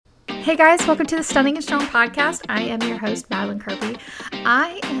Hey guys, welcome to the Stunning and Strong podcast. I am your host, Madeline Kirby.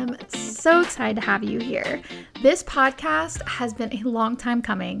 I am so excited to have you here. This podcast has been a long time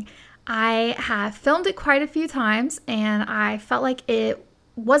coming. I have filmed it quite a few times and I felt like it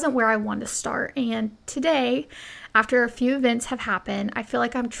wasn't where I wanted to start. And today, after a few events have happened, I feel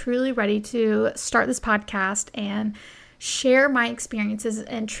like I'm truly ready to start this podcast and share my experiences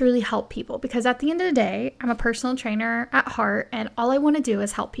and truly help people, because at the end of the day, I'm a personal trainer at heart and all I want to do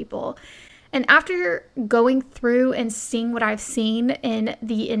is help people. And after going through and seeing what I've seen in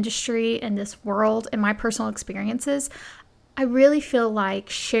the industry, in this world, and my personal experiences, I really feel like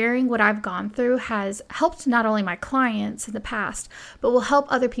sharing what I've gone through has helped not only my clients in the past, but will help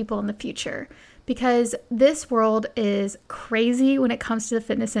other people in the future. Because this world is crazy when it comes to the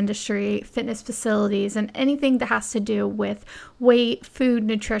fitness industry, fitness facilities, and anything that has to do with weight, food,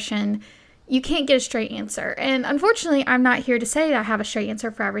 nutrition. You can't get a straight answer. And unfortunately, I'm not here to say that I have a straight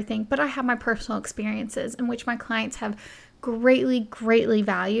answer for everything, but I have my personal experiences in which my clients have greatly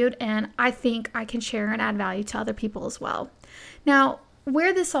valued, and I think I can share and add value to other people as well. Now,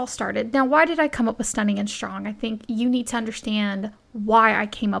 where this all started. Now, why did I come up with Stunning and Strong? I think you need to understand why I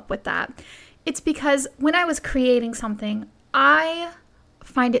came up with that. It's because when I was creating something, I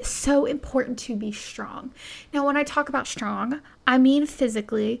find it so important to be strong. Now, when I talk about strong, I mean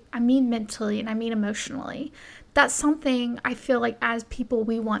physically, I mean mentally, and I mean emotionally. That's something I feel like as people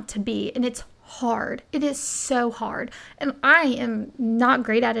we want to be, and it's hard. It is so hard, and I am not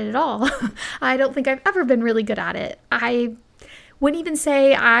great at it at all. I don't think I've ever been really good at it. I wouldn't even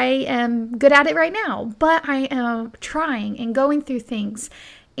say I am good at it right now, but I am trying and going through things,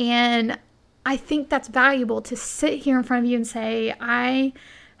 and I think that's valuable to sit here in front of you and say, I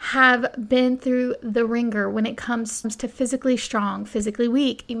have been through the ringer when it comes to physically strong, physically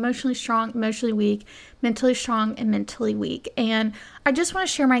weak, emotionally strong, emotionally weak, mentally strong, and mentally weak. And I just want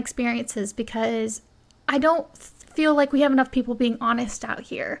to share my experiences because I don't feel like we have enough people being honest out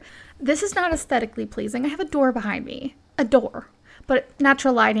here. This is not aesthetically pleasing. I have a door behind me, a door, but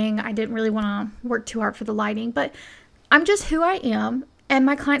natural lighting. I didn't really want to work too hard for the lighting, but I'm just who I am. And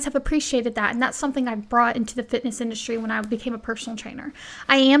my clients have appreciated that. And that's something I brought into the fitness industry when I became a personal trainer.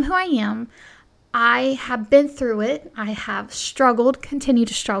 I am who I am. I have been through it. I have struggled, continue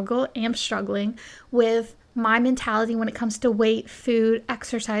to struggle, am struggling with my mentality when it comes to weight, food,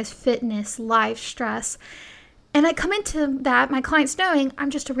 exercise, fitness, life, stress. And I come into that, my clients knowing I'm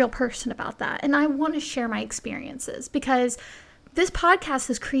just a real person about that. And I want to share my experiences because this podcast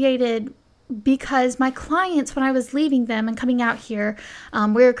is created because my clients, when I was leaving them and coming out here,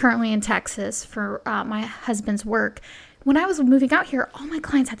 we're currently in Texas for my husband's work. When I was moving out here, all my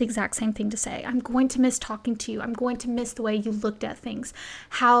clients had the exact same thing to say. I'm going to miss talking to you. I'm going to miss the way you looked at things,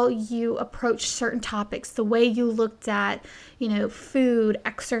 how you approached certain topics, the way you looked at, food,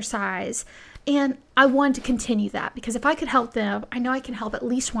 exercise. And I wanted to continue that because if I could help them, I know I can help at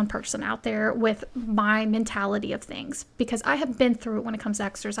least one person out there with my mentality of things, because I have been through it when it comes to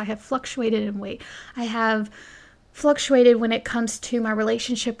exercise. I have fluctuated in weight. I have fluctuated when it comes to my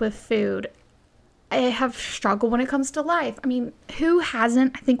relationship with food. I have struggled when it comes to life. I mean, who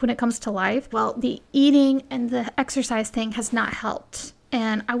hasn't, I think, when it comes to life? Well, the eating and the exercise thing has not helped.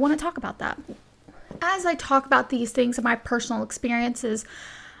 And I want to talk about that. As I talk about these things and my personal experiences,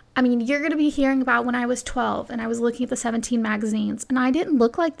 I mean, you're going to be hearing about when I was 12 and I was looking at the 17 magazines and I didn't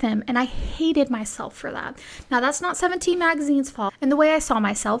look like them and I hated myself for that. Now, that's not 17 magazine's fault and the way I saw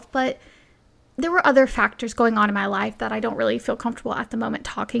myself, but there were other factors going on in my life that I don't really feel comfortable at the moment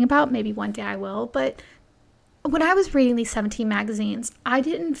talking about. Maybe one day I will, but when I was reading these 17 magazines, I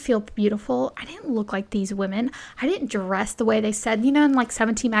didn't feel beautiful. I didn't look like these women. I didn't dress the way they said, in like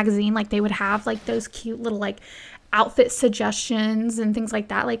 17 magazine, like they would have like those cute little like outfit suggestions and things like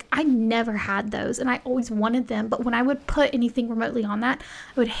that. Like I never had those and I always wanted them. But when I would put anything remotely on that,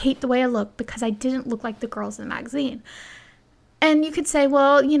 I would hate the way I looked because I didn't look like the girls in the magazine. And you could say,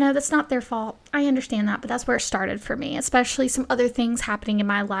 well, that's not their fault. I understand that, but that's where it started for me, especially some other things happening in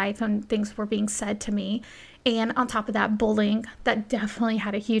my life and things were being said to me. And on top of that, bullying, that definitely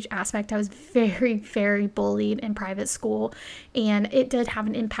had a huge aspect. I was very bullied in private school, and it did have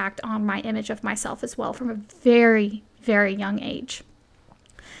an impact on my image of myself as well from a very young age.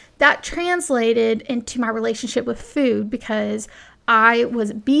 That translated into my relationship with food because I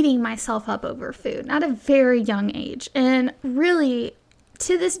was beating myself up over food at a very young age. And really,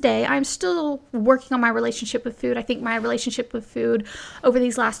 to this day, I'm still working on my relationship with food. I think my relationship with food over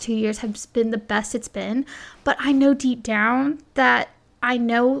these last 2 years has been the best it's been. But I know deep down that I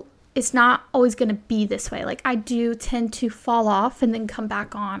know it's not always going to be this way. Like I do tend to fall off and then come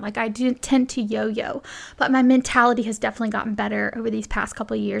back on. Like I do tend to yo-yo, but my mentality has definitely gotten better over these past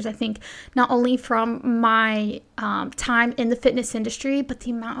couple of years. I think not only from my time in the fitness industry, but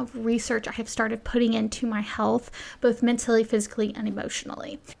the amount of research I have started putting into my health, both mentally, physically, and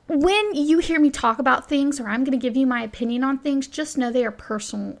emotionally. When you hear me talk about things, or I'm going to give you my opinion on things, just know they are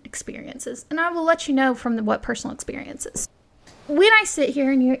personal experiences. And I will let you know from what personal experiences. When I sit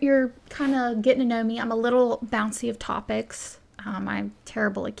here and you're kind of getting to know me, I'm a little bouncy of topics. I'm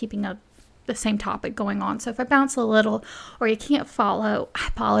terrible at keeping the same topic going on. So if I bounce a little or you can't follow, I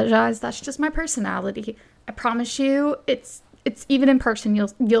apologize. That's just my personality. I promise you, it's even in person,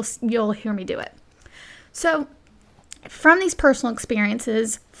 you'll hear me do it. So from these personal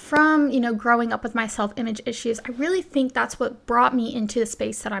experiences, from, growing up with my self-image issues, I really think that's what brought me into the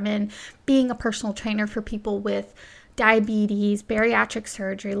space that I'm in, being a personal trainer for people with diabetes, bariatric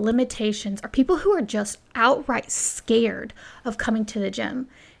surgery, limitations, or people who are just outright scared of coming to the gym.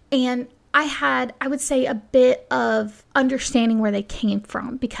 And I would say, a bit of understanding where they came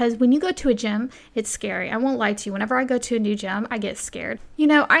from, because when you go to a gym, it's scary. I won't lie to you. Whenever I go to a new gym, I get scared.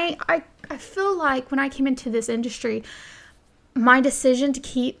 I feel like when I came into this industry, my decision to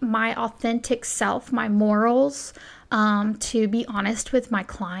keep my authentic self, my morals, to be honest with my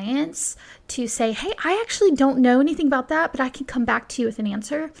clients, to say, hey, I actually don't know anything about that, but I can come back to you with an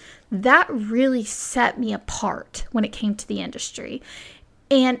answer. That really set me apart when it came to the industry.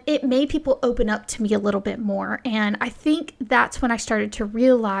 And it made people open up to me a little bit more. And I think that's when I started to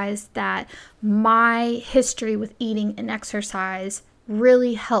realize that my history with eating and exercise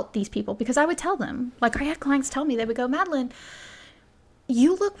really helped these people, because I would tell them, like I had clients tell me, they would go, Madeline,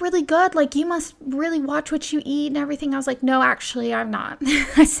 you look really good. Like you must really watch what you eat and everything. I was like, no, actually I'm not.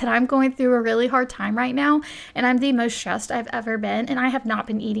 I said, I'm going through a really hard time right now, and I'm the most stressed I've ever been. And I have not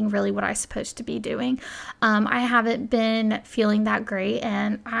been eating really what I'm supposed to be doing. I haven't been feeling that great,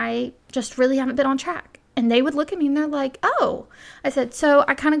 and I just really haven't been on track. And they would look at me and they're like, oh, I said, so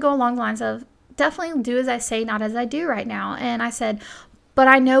I kind of go along the lines of, definitely do as I say, not as I do right now. And I said, but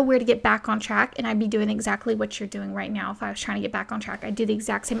I know where to get back on track, and I'd be doing exactly what you're doing right now. If I was trying to get back on track, I'd do the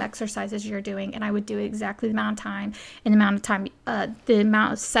exact same exercises you're doing, and I would do exactly the amount of time and the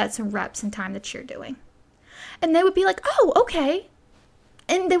amount of sets and reps and time that you're doing. And they would be like, oh, okay.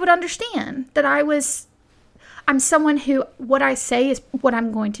 And they would understand that I'm someone who, what I say is what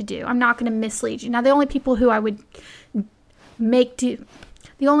I'm going to do. I'm not going to mislead you. Now, the only people who I would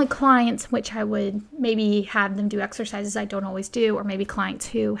the only clients which I would maybe have them do exercises I don't always do, or maybe clients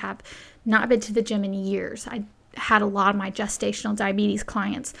who have not been to the gym in years. I had a lot of my gestational diabetes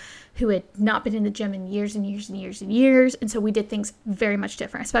clients who had not been in the gym in years and years and years and years. And so we did things very much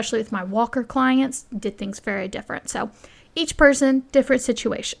different, especially with my walker clients, did things very different. So each person, different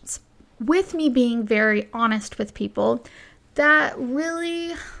situations. With me being very honest with people, that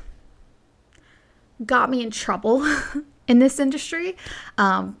really got me in trouble in this industry.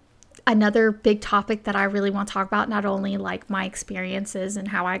 Another big topic that I really want to talk about, not only like my experiences and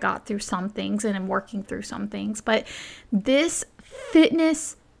how I got through some things and I'm working through some things, but this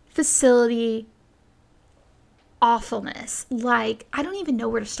fitness facility awfulness. Like, I don't even know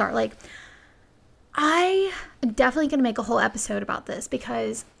where to start. Like, I am definitely going to make a whole episode about this,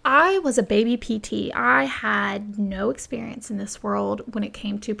 because I was a baby PT. I had no experience in this world when it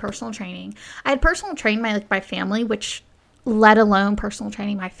came to personal training. I had personal trained my family, which, let alone personal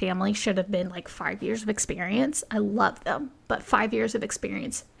training my family, should have been like 5 years of experience. I love them, but 5 years of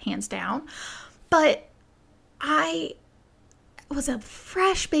experience, hands down. But I was a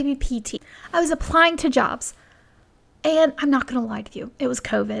fresh baby PT. I was applying to jobs. And I'm not going to lie to you, it was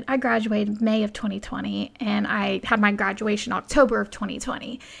COVID. I graduated May of 2020, and I had my graduation October of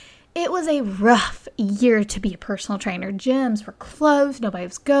 2020. It was a rough year to be a personal trainer. Gyms were closed, nobody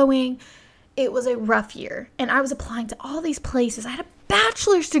was going. It was a rough year, and I was applying to all these places. I had a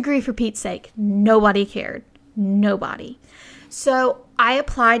bachelor's degree, for Pete's sake. Nobody cared. Nobody. So I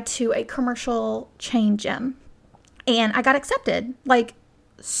applied to a commercial chain gym, and I got accepted, like,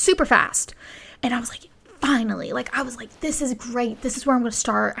 super fast. And I was like, finally, like, I was like, this is great. This is where I'm going to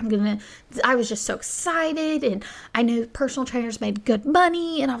start. I was just so excited, and I knew personal trainers made good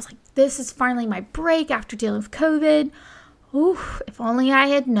money, and I was like, this is finally my break after dealing with COVID. Oof, if only I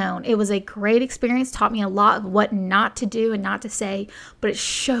had known. It was a great experience, taught me a lot of what not to do and not to say, but it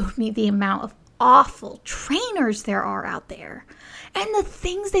showed me the amount of awful trainers there are out there, and the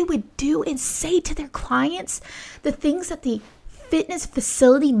things they would do and say to their clients, the things that the fitness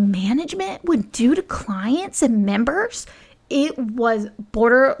facility management would do to clients and members. It was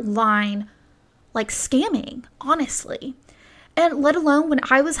borderline like scamming, honestly. And let alone when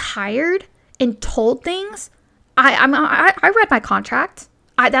I was hired and told things, I read my contract.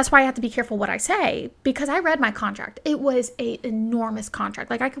 That's why I have to be careful what I say, because I read my contract. It was an enormous contract.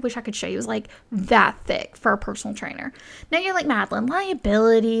 Like, I wish I could show you. It was like that thick for a personal trainer. Now you're like, Madeline,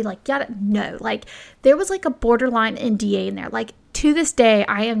 liability, like, no, like there was like a borderline NDA in there. Like, to this day,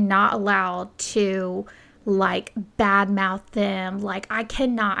 I am not allowed to like badmouth them. Like, I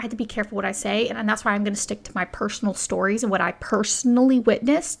have to be careful what I say. And that's why I'm going to stick to my personal stories and what I personally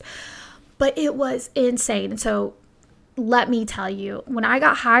witnessed. But it was insane. And so let me tell you, when I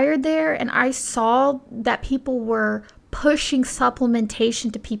got hired there and I saw that people were pushing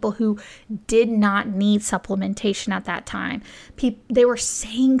supplementation to people who did not need supplementation at that time, they were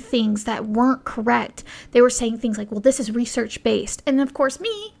saying things that weren't correct. They were saying things like, well, this is research based. And of course,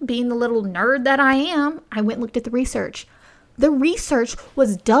 me being the little nerd that I am, I went and looked at the research. The research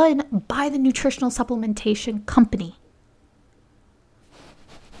was done by the nutritional supplementation company.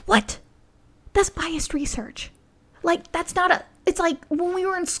 What? That's biased research. Like, it's like when we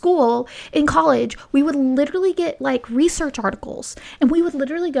were in school, in college, we would literally get like research articles and we would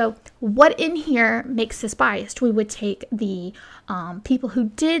literally go, what in here makes this biased? We would take the people who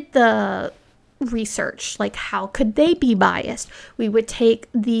did the research, like how could they be biased? We would take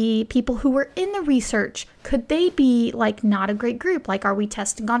the people who were in the research. Could they be like not a great group? Like, are we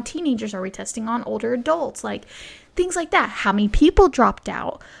testing on teenagers? Are we testing on older adults? Like, things like that. How many people dropped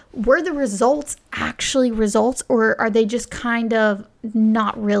out? Were the results actually results, or are they just kind of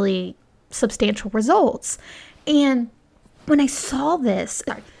not really substantial results? And when I saw this,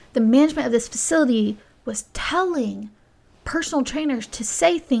 the management of this facility was telling personal trainers to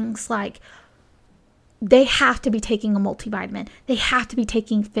say things like, they have to be taking a multivitamin. They have to be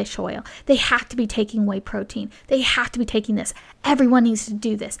taking fish oil. They have to be taking whey protein. They have to be taking this. Everyone needs to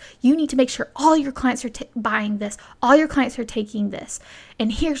do this. You need to make sure all your clients are buying this. All your clients are taking this.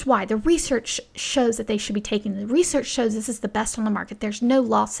 And here's why. The research shows that they should be taking. The research shows this is the best on the market. There's no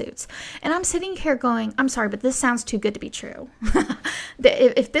lawsuits. And I'm sitting here going, I'm sorry, but this sounds too good to be true.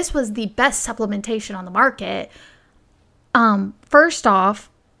 If this was the best supplementation on the market, first off,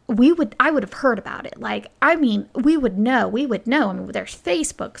 I would have heard about it. Like, I mean, we would know. I mean, there's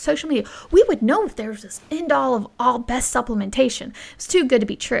Facebook, social media. We would know if there's this end all of all best supplementation. It's too good to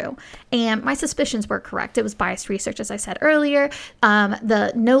be true. And my suspicions were correct. It was biased research, as I said earlier.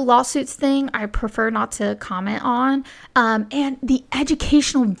 The no lawsuits thing, I prefer not to comment on. And the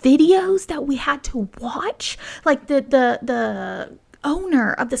educational videos that we had to watch, like the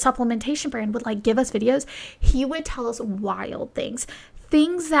owner of the supplementation brand would like give us videos. He would tell us wild things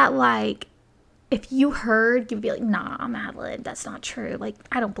that like, if you heard, you'd be like, nah, Madeline, that's not true. Like,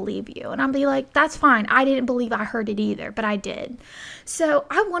 I don't believe you. And I'd be like, that's fine. I didn't believe I heard it either, but I did. So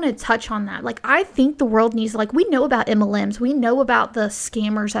I want to touch on that. Like, I think the world needs, like, we know about MLMs. We know about the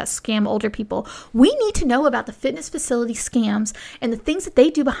scammers that scam older people. We need to know about the fitness facility scams and the things that they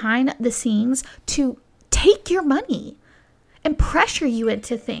do behind the scenes to take your money and pressure you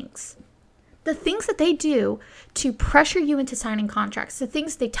into things. The things that they do to pressure you into signing contracts, the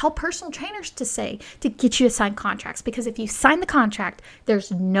things they tell personal trainers to say to get you to sign contracts. Because if you sign the contract,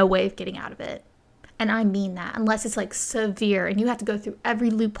 there's no way of getting out of it. And I mean that, unless it's like severe and you have to go through every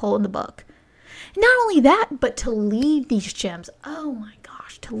loophole in the book. Not only that, but to leave these gyms, oh my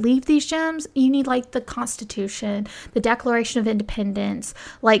gosh, to leave these gyms, you need like the Constitution, the Declaration of Independence,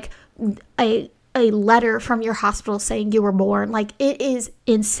 like a letter from your hospital saying you were born. Like, it is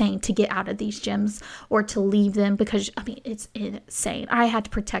insane to get out of these gyms or to leave them, because I mean, it's insane. I had to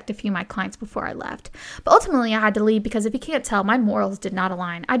protect a few of my clients before I left, but ultimately I had to leave because, if you can't tell, my morals did not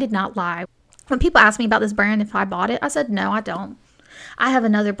align. I did not lie. When people ask me about this brand, if I bought it, I said, no, I don't. I have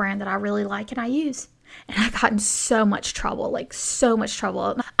another brand that I really like and I use. And I got in so much trouble, like so much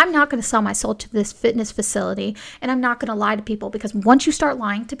trouble. I'm not going to sell my soul to this fitness facility, and I'm not going to lie to people, because once you start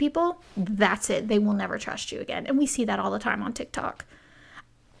lying to people, that's it. They will never trust you again. And we see that all the time on TikTok.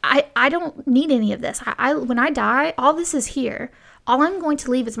 I don't need any of this. When I die, all this is here. All I'm going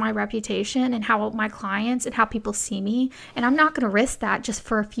to leave is my reputation and how my clients and how people see me. And I'm not going to risk that just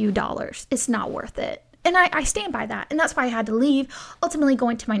for a few dollars. It's not worth it. And I stand by that. And that's why I had to leave, ultimately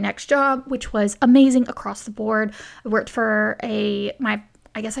going to my next job, which was amazing across the board. I worked for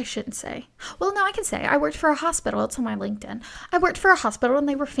I guess I shouldn't say. Well, no, I can say I worked for a hospital. It's on my LinkedIn. I worked for a hospital and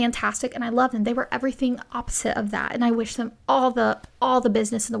they were fantastic and I loved them. They were everything opposite of that. And I wish them all the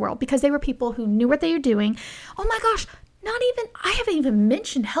business in the world, because they were people who knew what they were doing. Oh my gosh. I haven't even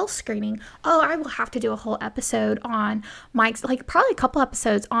mentioned health screening. Oh, I will have to do a whole episode on probably a couple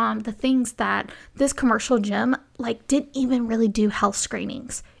episodes on the things that this commercial gym, didn't even really do health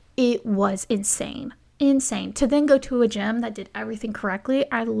screenings. It was insane. insane. To then go to a gym that did everything correctly,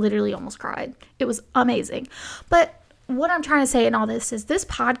 I literally almost cried. It was amazing. But what I'm trying to say in all this is this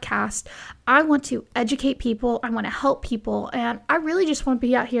podcast, I want to educate people. I want to help people. And I really just want to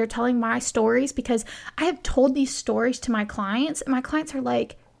be out here telling my stories, because I have told these stories to my clients, and my clients are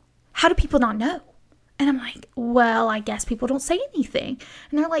like, how do people not know? And I'm like, well, I guess people don't say anything.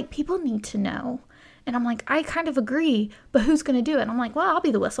 And they're like, people need to know. And I'm like, I kind of agree, but who's going to do it? And I'm like, well, I'll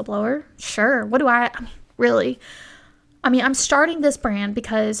be the whistleblower. Sure. What do I mean, really? I mean, I'm starting this brand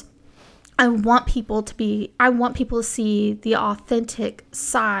because I want people to see the authentic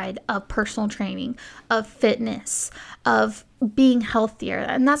side of personal training, of fitness, of being healthier.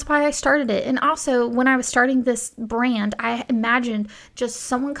 And that's why I started it. And also, when I was starting this brand, I imagined just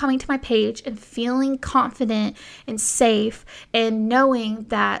someone coming to my page and feeling confident and safe and knowing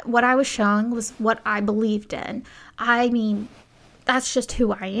that what I was showing was what I believed in. I mean, that's just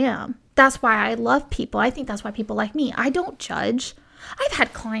who I am. That's why I love people. I think that's why people like me. I don't judge. I've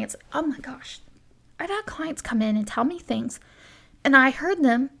had clients, oh my gosh, I've had clients come in and tell me things, and I heard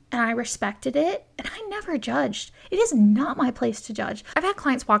them and I respected it, and I never judged. It is not my place to judge. I've had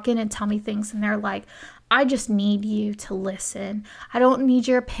clients walk in and tell me things, and they're like, I just need you to listen. I don't need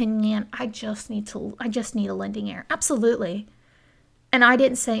your opinion. I just need a lending ear. Absolutely. And I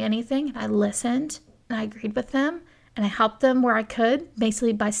didn't say anything, and I listened, and I agreed with them. And I helped them where I could,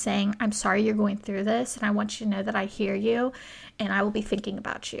 basically by saying, I'm sorry you're going through this, and I want you to know that I hear you, and I will be thinking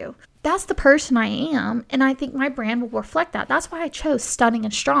about you. That's the person I am, and I think my brand will reflect that. That's why I chose Stunning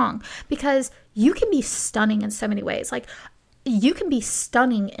and Strong, because you can be stunning in so many ways. Like, you can be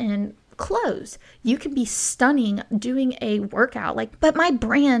stunning in clothes. You can be stunning doing a workout. But my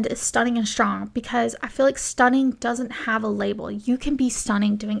brand is Stunning and Strong, because I feel like stunning doesn't have a label. You can be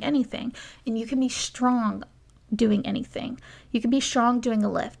stunning doing anything, and you can be strong doing anything. You can be strong doing a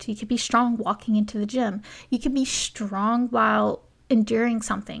lift. You can be strong walking into the gym. You can be strong while enduring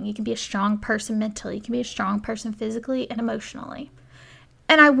something. You can be a strong person mentally. You can be a strong person physically and emotionally.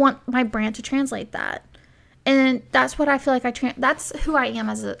 And I want my brand to translate that. And that's what I feel like that's who I am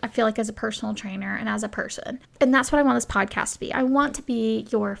as a personal trainer and as a person. And that's what I want this podcast to be. I want to be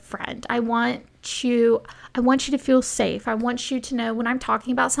your friend. I want you to feel safe. I want you to know when I'm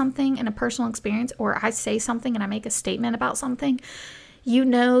talking about something in a personal experience, or I say something and I make a statement about something, you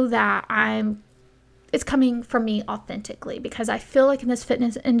know that it's coming from me authentically, because I feel like in this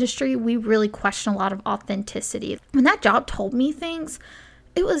fitness industry, we really question a lot of authenticity. When that job told me things,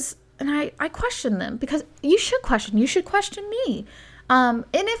 and I questioned them, because you should question me. And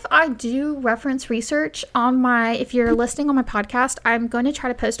if I do reference research if you're listening on my podcast, I'm going to try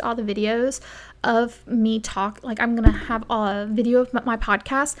to post all the videos of me I'm going to have a video of my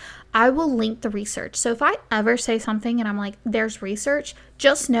podcast. I will link the research. So if I ever say something and I'm like, there's research,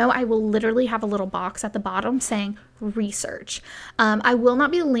 just know I will literally have a little box at the bottom saying research. I will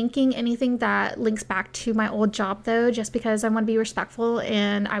not be linking anything that links back to my old job, though, just because I want to be respectful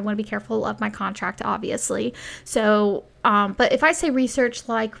and I want to be careful of my contract, obviously. So, but if I say research,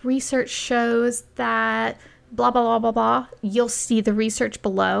 like research shows that blah, blah, blah, blah, blah, you'll see the research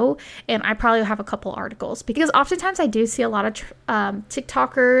below. And I probably have a couple articles, because oftentimes I do see a lot of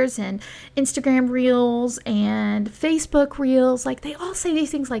TikTokers and Instagram reels and Facebook reels. Like, they all say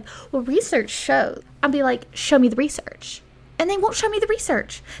these things like, well, research shows. I'll be like, show me the research. And they won't show me the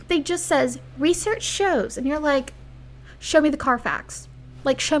research. They just says research shows. And you're like, show me the car facts.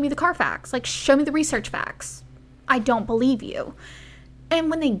 Like, show me the car facts. Like, show me the research facts. I don't believe you. And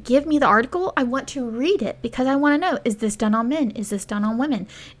when they give me the article, I want to read it, because I want to know, is this done on men? Is this done on women?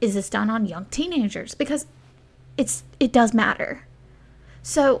 Is this done on young teenagers? Because it does matter.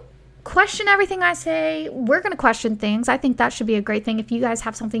 So question everything I say. We're going to question things. I think that should be a great thing. If you guys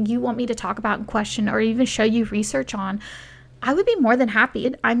have something you want me to talk about and question, or even show you research on, I would be more than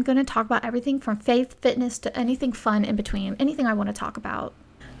happy. I'm going to talk about everything from faith, fitness, to anything fun in between, anything I want to talk about.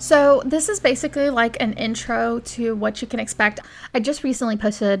 So this is basically like an intro to what you can expect. I just recently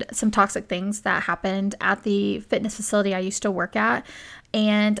posted some toxic things that happened at the fitness facility I used to work at.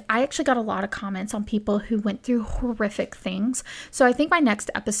 And I actually got a lot of comments on people who went through horrific things. So I think my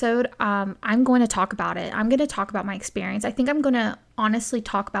next episode, I'm going to talk about it. I'm going to talk about my experience. I think I'm going to honestly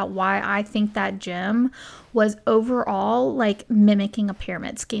talk about why I think that gym was overall like mimicking a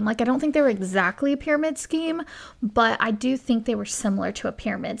pyramid scheme. Like, I don't think they were exactly a pyramid scheme, but I do think they were similar to a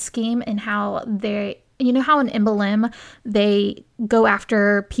pyramid scheme in how you know how in MLM, they go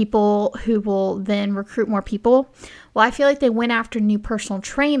after people who will then recruit more people? Well, I feel like they went after new personal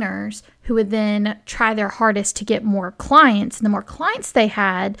trainers who would then try their hardest to get more clients. And the more clients they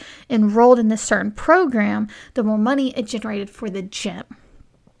had enrolled in this certain program, the more money it generated for the gym.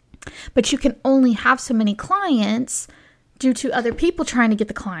 but you can only have so many clients due to other people trying to get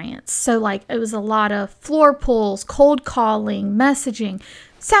the clients. So like it was a lot of floor pulls, cold calling, messaging.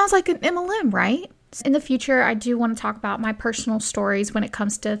 Sounds like an MLM, right? In the future, I do want to talk about my personal stories when it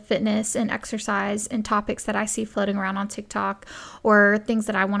comes to fitness and exercise and topics that I see floating around on TikTok or things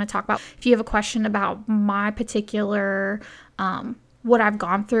that I want to talk about. If you have a question about my particular what I've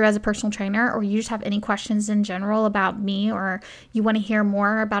gone through as a personal trainer, or you just have any questions in general about me, or you want to hear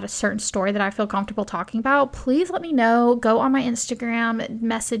more about a certain story that I feel comfortable talking about, please let me know. Go on my Instagram,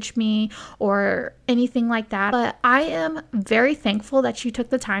 message me, or anything like that. But I am very thankful that you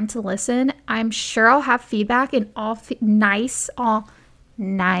took the time to listen. I'm sure I'll have feedback and all nice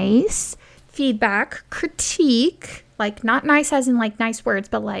feedback, critique, like not nice as in like nice words,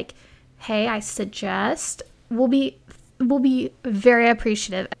 but like, hey, I suggest, will be very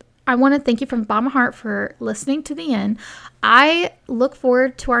appreciative. I want to thank you from the bottom of my heart for listening to the end. I look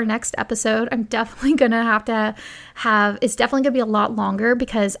forward to our next episode. I'm definitely going to it's definitely going to be a lot longer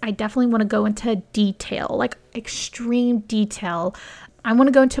because I definitely want to go into detail, like extreme detail. I want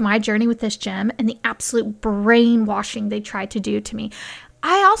to go into my journey with this gym and the absolute brainwashing they tried to do to me.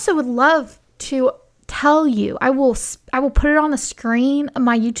 I also would love to tell you, I will put it on the screen of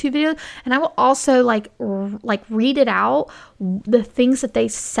my YouTube video, and I will also like read it out, the things that they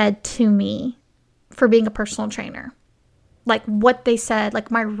said to me for being a personal trainer, like what they said, like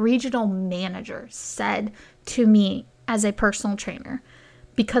my regional manager said to me as a personal trainer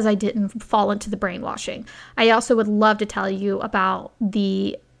because I didn't fall into the brainwashing. I also would love to tell you about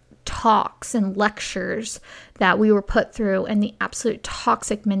the talks and lectures that we were put through and the absolute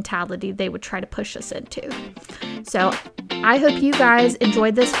toxic mentality they would try to push us into. So I hope you guys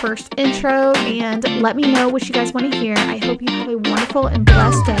enjoyed this first intro and let me know what you guys want to hear. I hope you have a wonderful and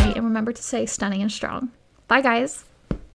blessed day, and remember to stay stunning and strong. Bye guys.